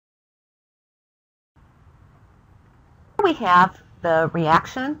we have the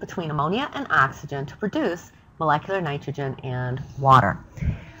reaction between ammonia and oxygen to produce molecular nitrogen and water.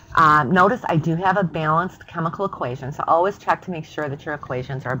 Notice I do have a balanced chemical equation, so always check to make sure that your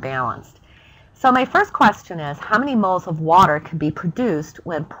equations are balanced. So my first question is, how many moles of water can be produced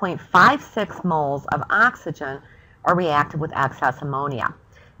when 0.56 moles of oxygen are reacted with excess ammonia?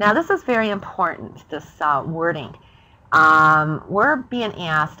 Now this is very important, this wording. We're being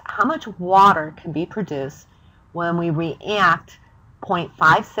asked how much water can be produced when we react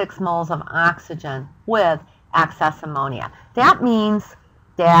 0.56 moles of oxygen with excess ammonia. That means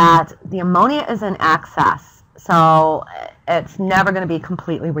that the ammonia is in excess, so it's never going to be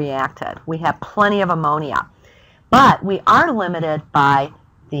completely reacted. We have plenty of ammonia, but we are limited by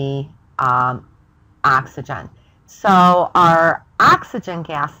the oxygen. So our oxygen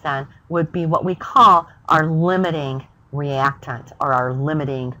gas then would be what we call our limiting reactant or our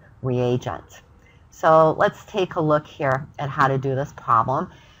limiting reagent. So let's take a look here at how to do this problem.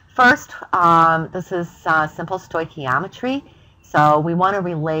 First, this is simple stoichiometry. So we want to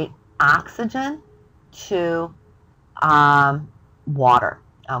relate oxygen to water.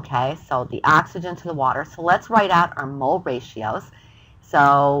 Okay, so the oxygen to the water. So let's write out our mole ratios.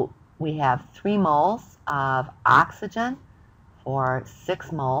 So we have 3 moles of oxygen for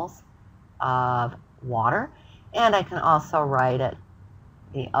 6 moles of water. And I can also write it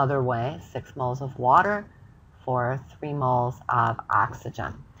the other way, 6 moles of water for 3 moles of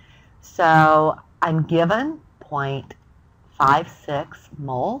oxygen. So I'm given 0.56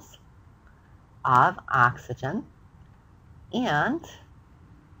 moles of oxygen, and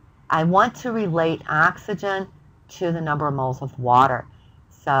I want to relate oxygen to the number of moles of water.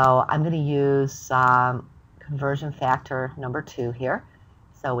 So I'm going to use conversion factor number 2 here.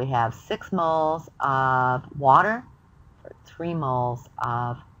 So we have 6 moles of water for 3 moles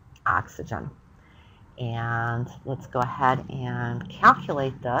of oxygen. And let's go ahead and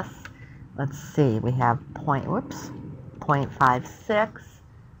calculate this. Let's see, we have 0.56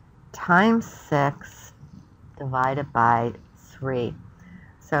 times 6 divided by 3.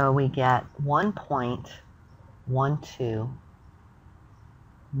 So we get 1.12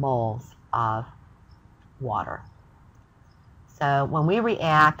 moles of water. So when we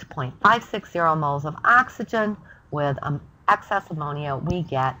react 0.560 moles of oxygen with excess ammonia, we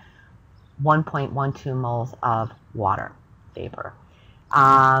get 1.12 moles of water vapor.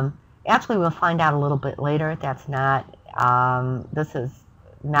 Actually, we'll find out a little bit later that's not, this is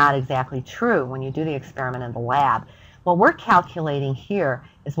not exactly true when you do the experiment in the lab. What we're calculating here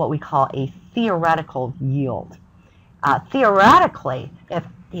is what we call a theoretical yield. Theoretically, if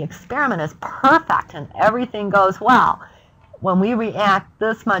the experiment is perfect and everything goes well, when we react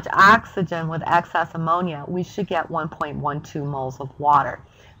this much oxygen with excess ammonia, we should get 1.12 moles of water.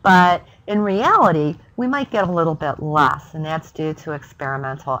 But in reality, we might get a little bit less, and that's due to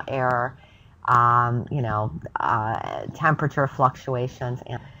experimental error, temperature fluctuations.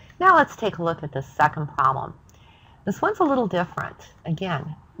 And now let's take a look at the second problem. This one's a little different.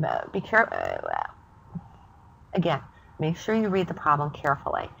 Again, be careful. Again, make sure you read the problem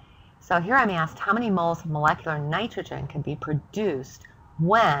carefully. So here I'm asked how many moles of molecular nitrogen can be produced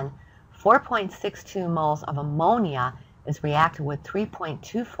when 4.62 moles of ammonia is reacted with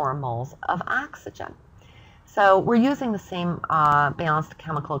 3.24 moles of oxygen. So we're using the same balanced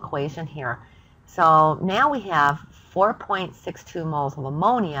chemical equation here. So now we have 4.62 moles of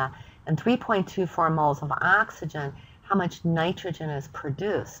ammonia and 3.24 moles of oxygen. How much nitrogen is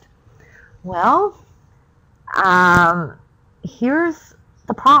produced? Well, here's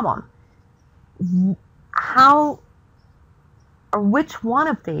the problem. Which one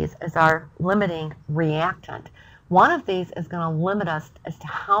of these is our limiting reactant? One of these is going to limit us as to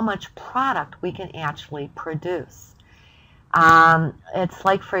how much product we can actually produce. It's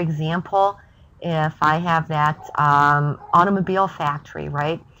like, for example, if I have that automobile factory,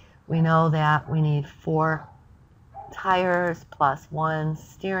 right? We know that we need 4 tires plus 1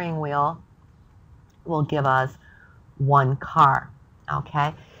 steering wheel will give us 1 car,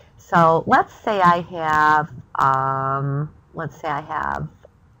 okay? So let's say I have,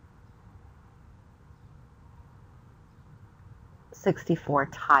 64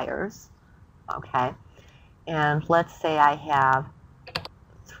 tires, okay? And let's say I have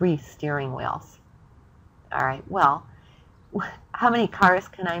 3 steering wheels. All right, well, how many cars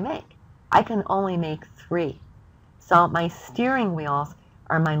can I make? I can only make 3. So my steering wheels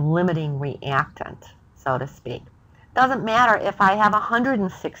are my limiting reactant, so to speak. Doesn't matter if I have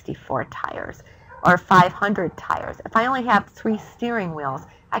 164 tires or 500 tires. If I only have 3 steering wheels,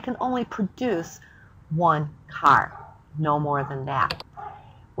 I can only produce 1 car, no more than that.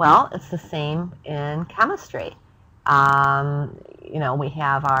 Well, it's the same in chemistry. We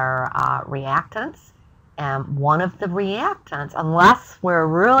have our reactants, and one of the reactants, unless we're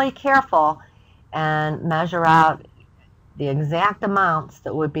really careful and measure out the exact amounts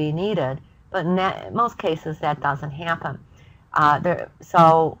that would be needed, but in most cases that doesn't happen.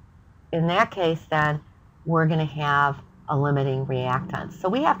 So in that case, then we're going to have a limiting reactant. So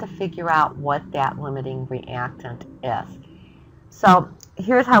we have to figure out what that limiting reactant is. So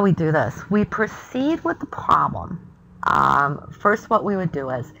here's how we do this. We proceed with the problem. First, what we would do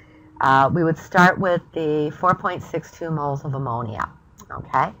is we would start with the 4.62 moles of ammonia,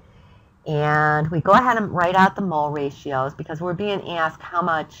 okay? And we go ahead and write out the mole ratios because we're being asked how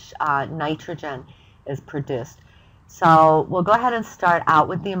much nitrogen is produced. So we'll go ahead and start out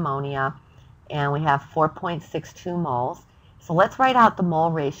with the ammonia, and we have 4.62 moles. So let's write out the mole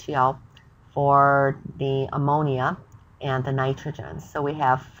ratio for the ammonia and the nitrogen. So we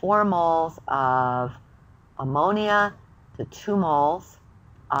have 4 moles of ammonia to 2 moles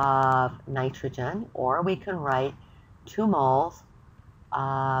of nitrogen, or we can write 2 moles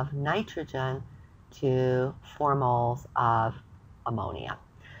of nitrogen to 4 moles of ammonia.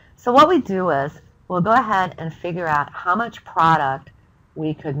 So what we do is we'll go ahead and figure out how much product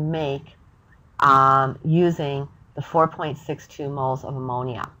we could make using the 4.62 moles of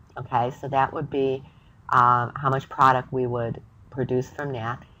ammonia. Okay, so that would be how much product we would produce from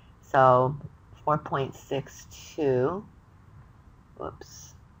that. So 4.62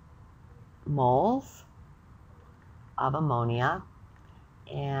 moles of ammonia,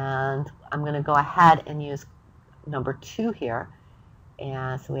 and I'm going to go ahead and use number 2 here,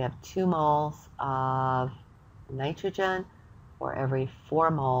 and so we have 2 moles of nitrogen for every 4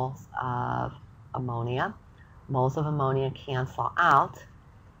 moles of ammonia. Moles of ammonia cancel out,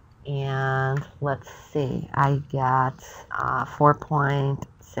 and let's see, I got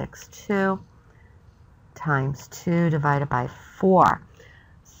 4.62 times 2 divided by 4.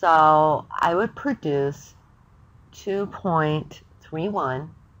 So I would produce 2.31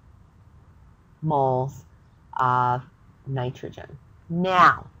 moles of nitrogen.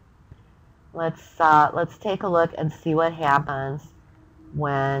 Now, let's take a look and see what happens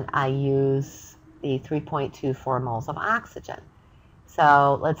when I use the 3.24 moles of oxygen.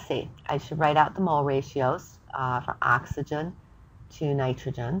 So let's see, I should write out the mole ratios for oxygen to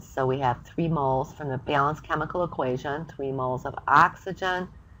nitrogen. So we have 3 moles from the balanced chemical equation, 3 moles of oxygen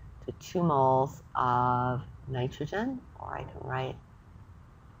to 2 moles of nitrogen, or I can write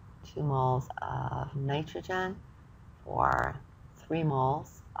 2 moles of nitrogen for 3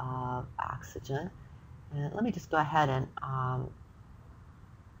 moles of oxygen. And let me just go ahead and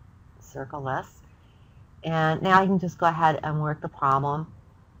circle this. And now I can just go ahead and work the problem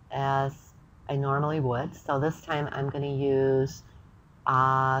as I normally would. So this time I'm going to use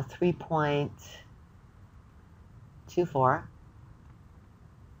 3.24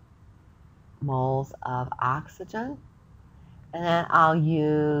 moles of oxygen, and then I'll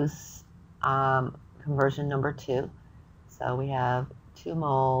use conversion number 2. So we have 2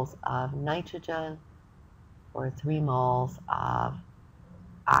 moles of nitrogen for 3 moles of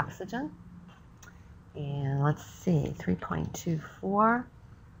oxygen. And let's see, 3.24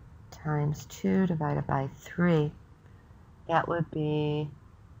 times 2 divided by 3. That would be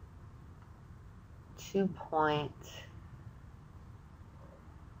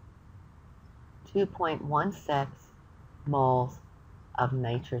 2.16 moles of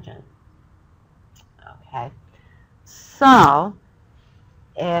nitrogen. Okay, so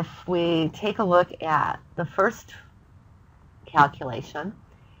if we take a look at the first calculation,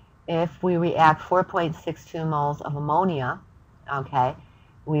 if we react 4.62 moles of ammonia, okay,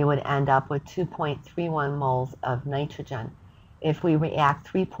 we would end up with 2.31 moles of nitrogen. If we react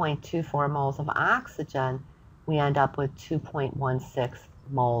 3.24 moles of oxygen, we end up with 2.16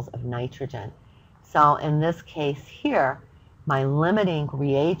 moles of nitrogen. So in this case here, my limiting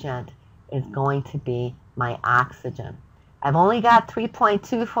reagent is going to be my oxygen. I've only got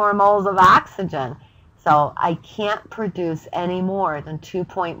 3.24 moles of oxygen, so I can't produce any more than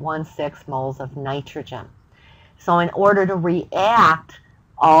 2.16 moles of nitrogen. So in order to react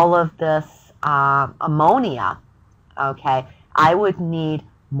all of this ammonia, okay, I would need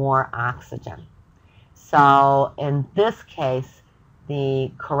more oxygen. So in this case,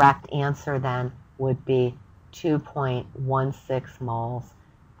 the correct answer then would be 2.16 moles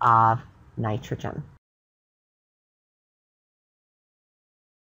of nitrogen.